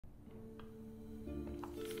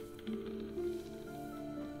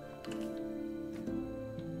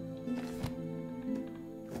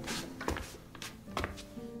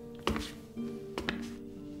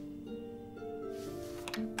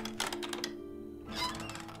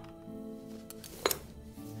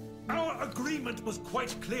agreement was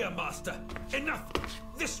quite clear, Master. Enough!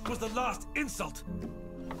 This was the last insult!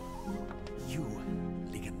 You,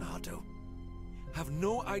 Leonardo, have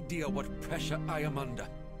no idea what pressure I am under.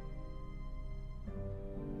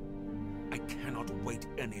 I cannot wait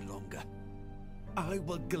any longer. I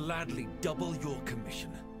will gladly double your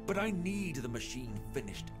commission, but I need the machine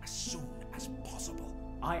finished as soon as possible.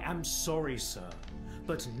 I am sorry, sir,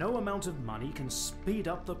 but no amount of money can speed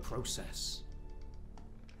up the process.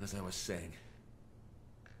 As I was saying,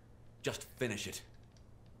 just finish it.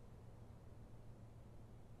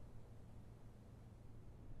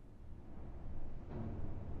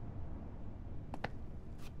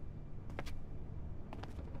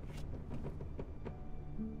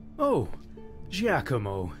 Oh,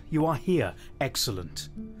 Giacomo, you are here. Excellent.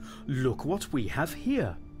 Look what we have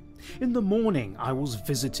here. In the morning I was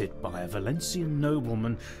visited by a Valencian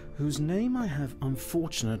nobleman whose name I have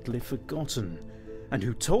unfortunately forgotten, and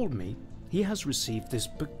who told me he has received this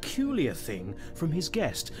peculiar thing from his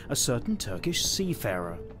guest, a certain Turkish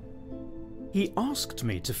seafarer. He asked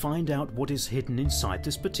me to find out what is hidden inside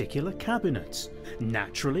this particular cabinet.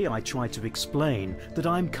 Naturally, I tried to explain that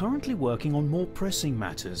I am currently working on more pressing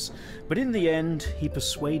matters, but in the end, he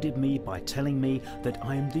persuaded me by telling me that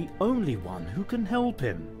I am the only one who can help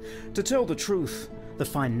him. To tell the truth, the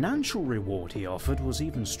financial reward he offered was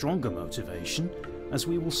even stronger motivation, as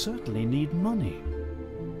we will certainly need money.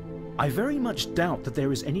 I very much doubt that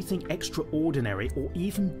there is anything extraordinary or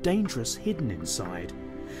even dangerous hidden inside.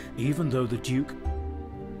 Even though the Duke...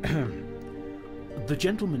 the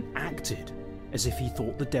gentleman acted as if he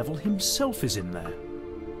thought the devil himself is in there.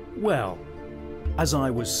 Well, as I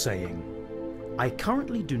was saying, I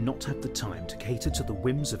currently do not have the time to cater to the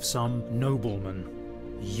whims of some nobleman.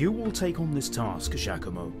 You will take on this task,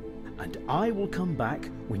 Giacomo, and I will come back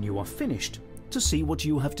when you are finished to see what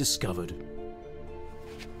you have discovered.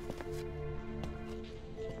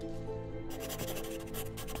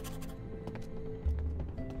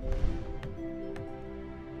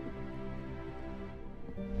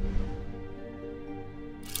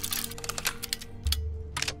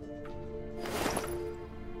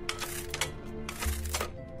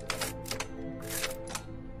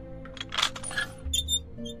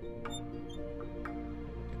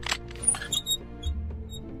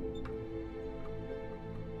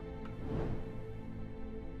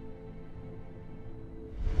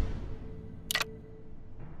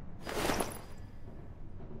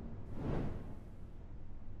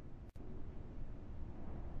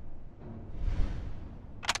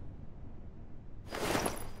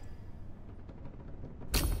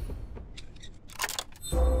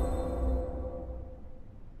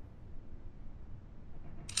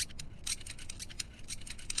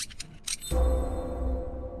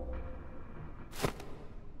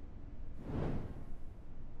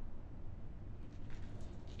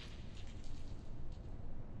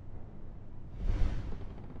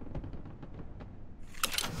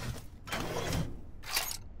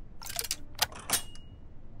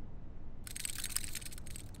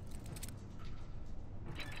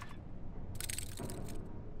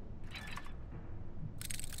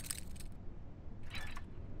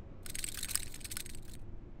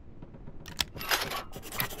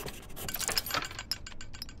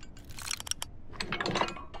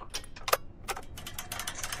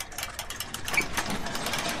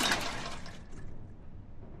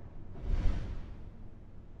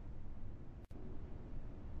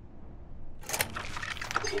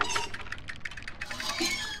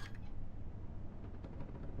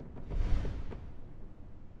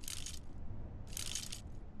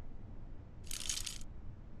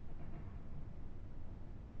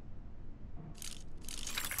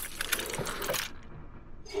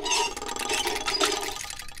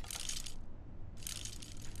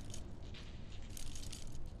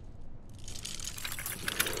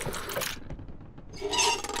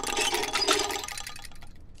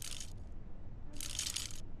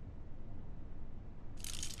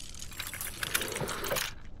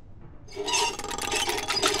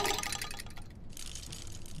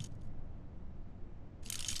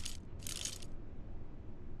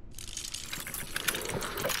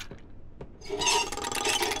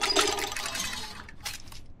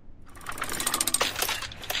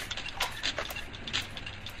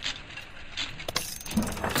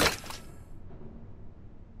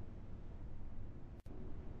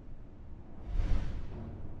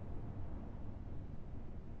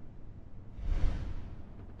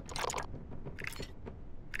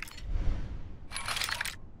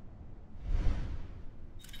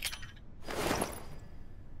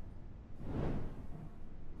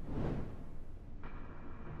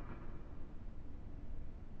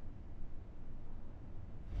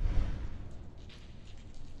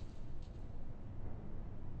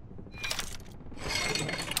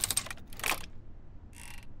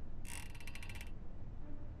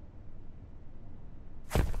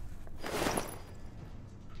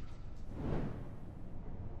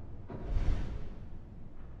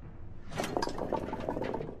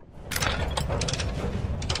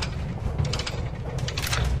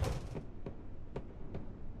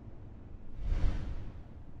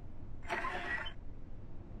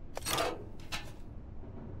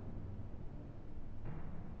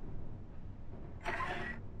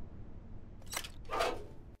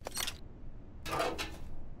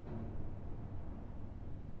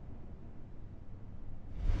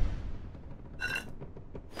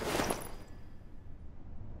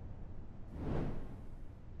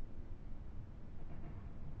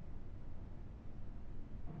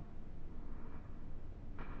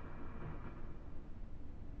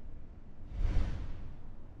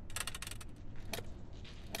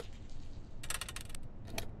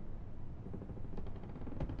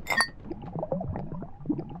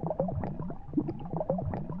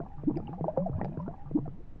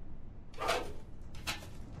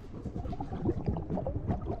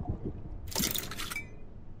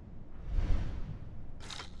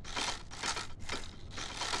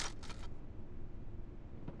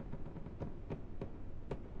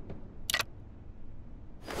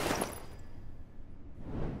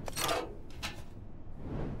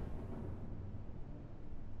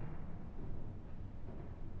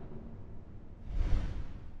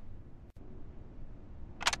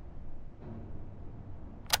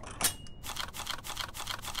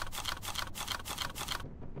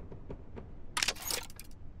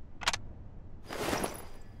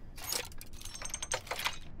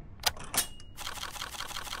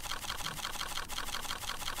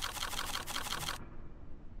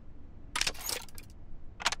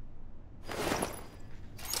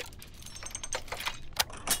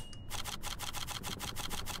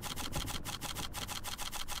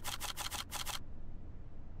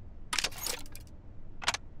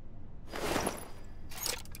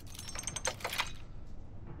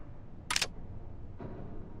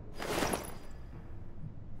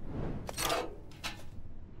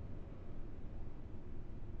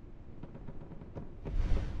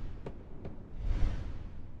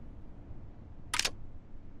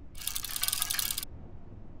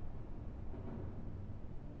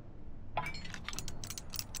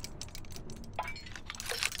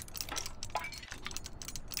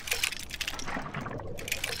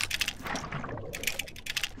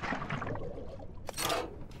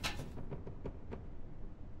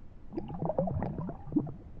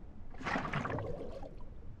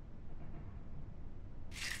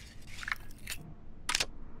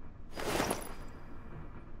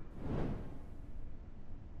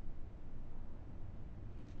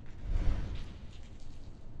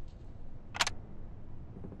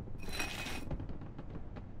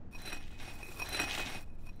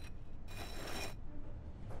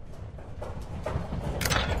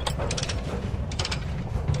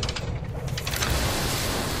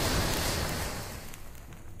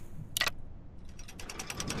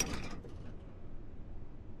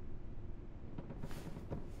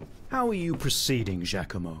 How are you proceeding,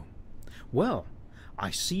 Giacomo? Well, I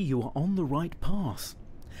see you are on the right path.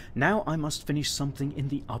 Now I must finish something in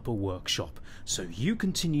the upper workshop, so you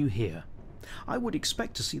continue here. I would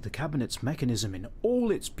expect to see the cabinet's mechanism in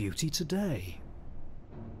all its beauty today.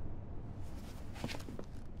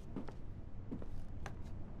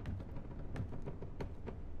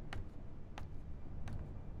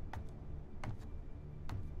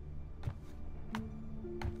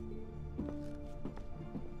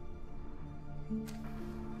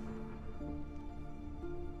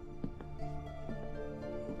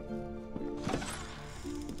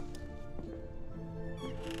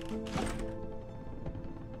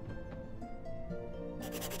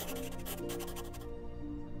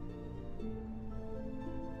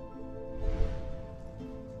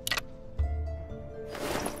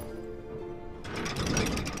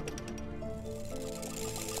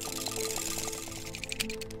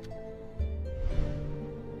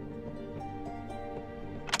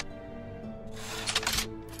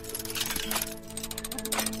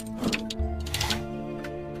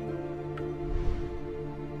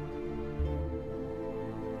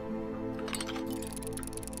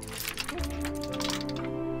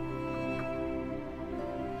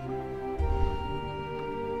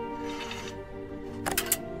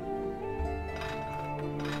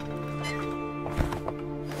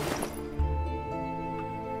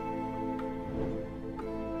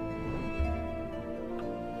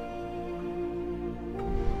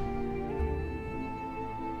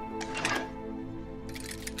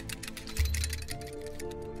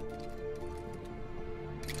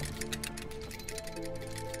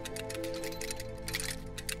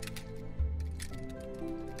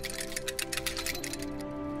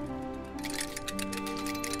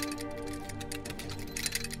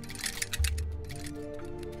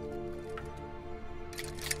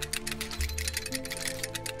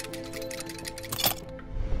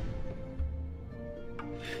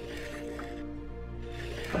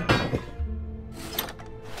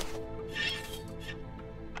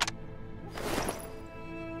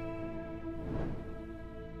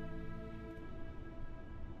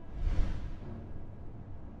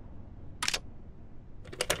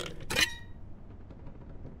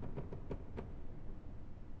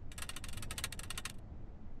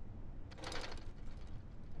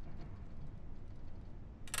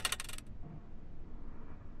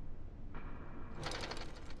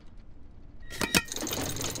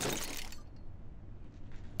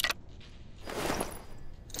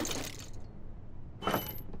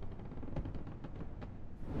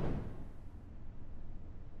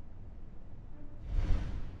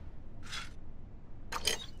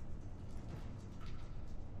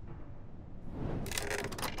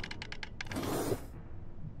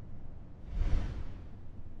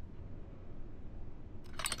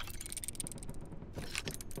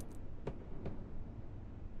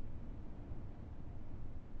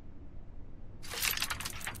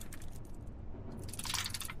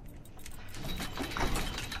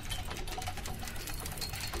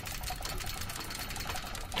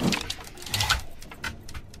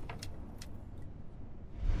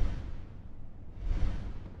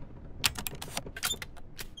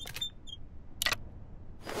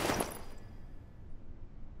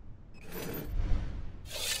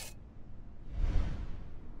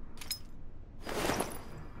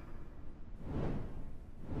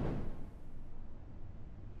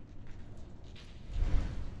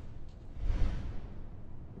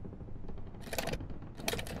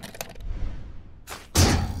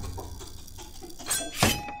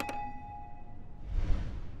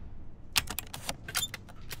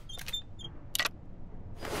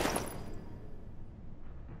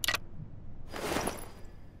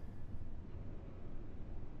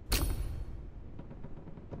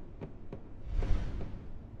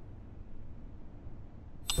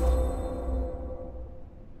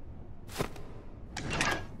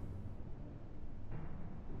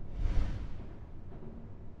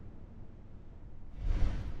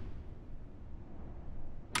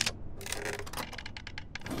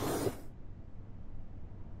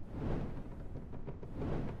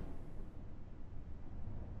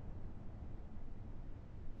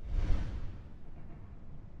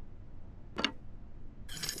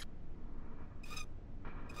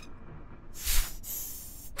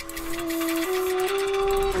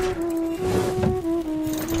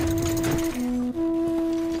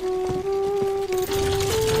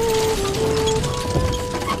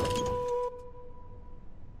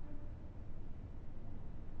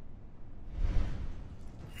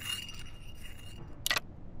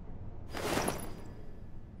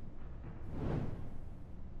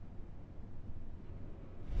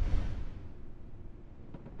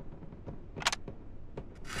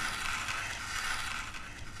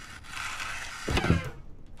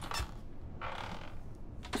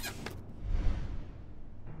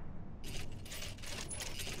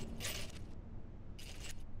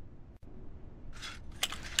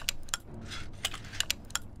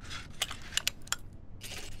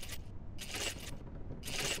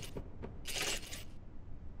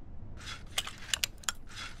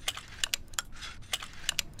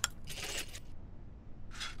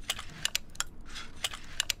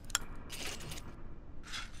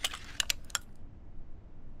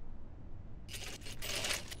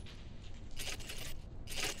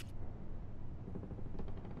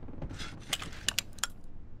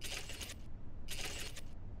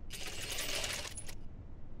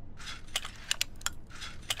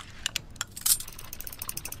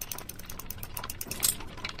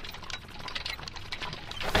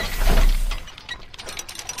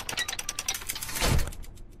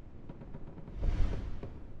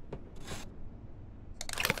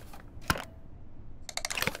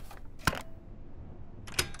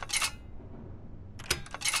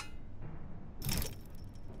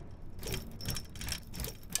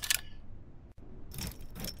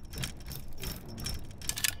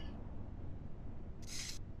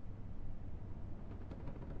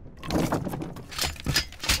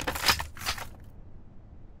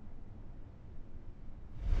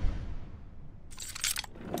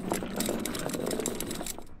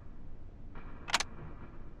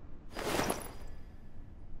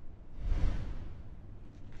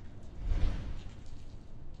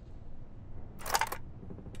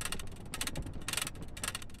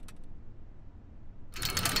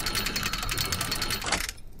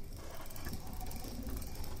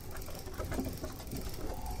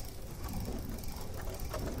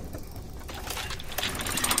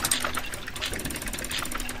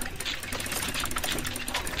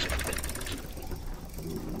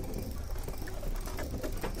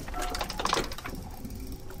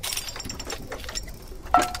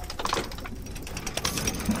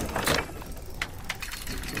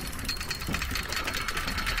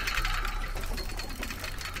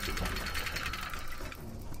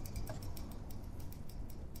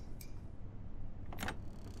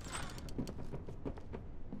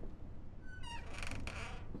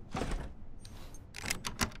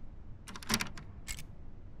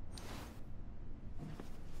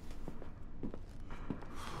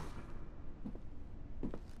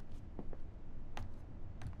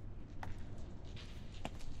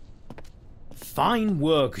 Fine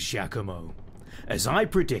work, Giacomo. As I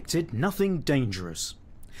predicted, nothing dangerous.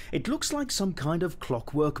 It looks like some kind of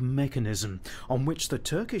clockwork mechanism on which the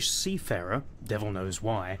Turkish seafarer, devil knows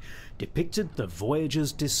why, depicted the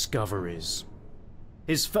voyager's discoveries.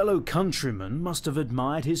 His fellow countrymen must have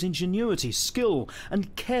admired his ingenuity, skill,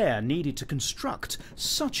 and care needed to construct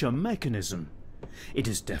such a mechanism. It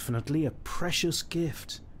is definitely a precious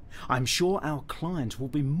gift. I'm sure our client will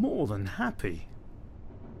be more than happy.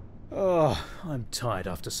 Oh, I'm tired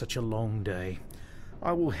after such a long day.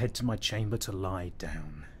 I will head to my chamber to lie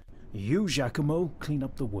down. You, Giacomo, clean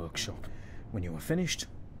up the workshop. When you are finished,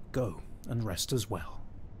 go and rest as well.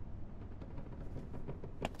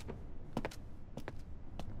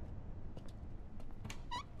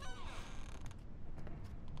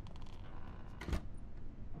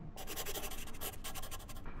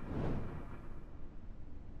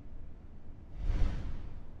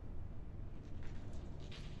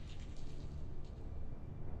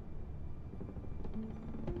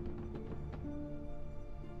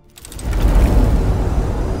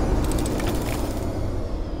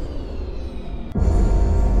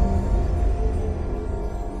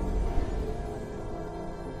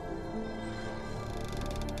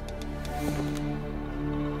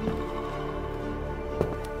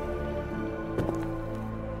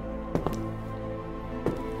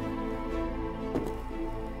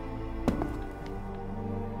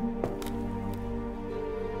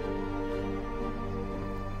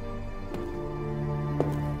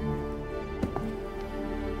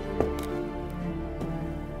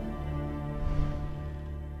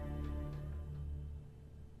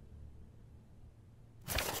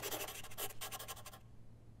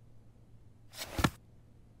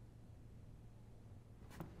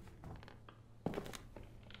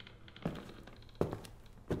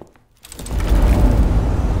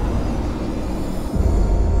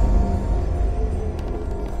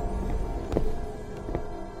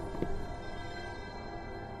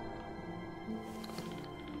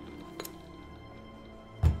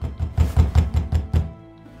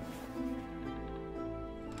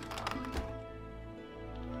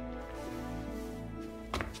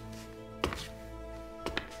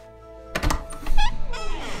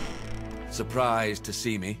 Surprised to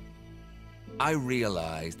see me? I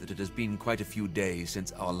realize that it has been quite a few days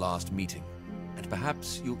since our last meeting, and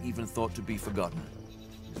perhaps you even thought to be forgotten.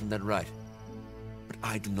 Isn't that right? But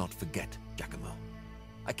I do not forget, Giacomo.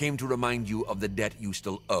 I came to remind you of the debt you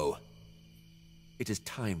still owe. It is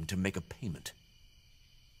time to make a payment.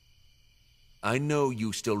 I know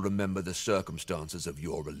you still remember the circumstances of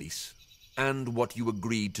your release, and what you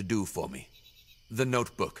agreed to do for me. The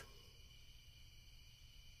notebook.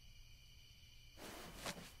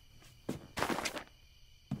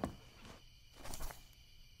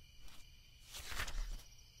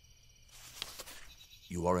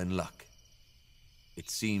 You are in luck. It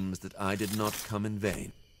seems that I did not come in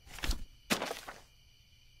vain.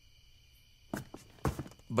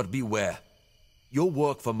 But beware. Your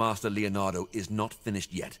work for Master Leonardo is not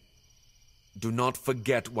finished yet. Do not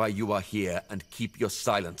forget why you are here and keep your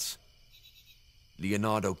silence.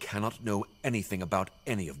 Leonardo cannot know anything about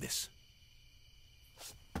any of this.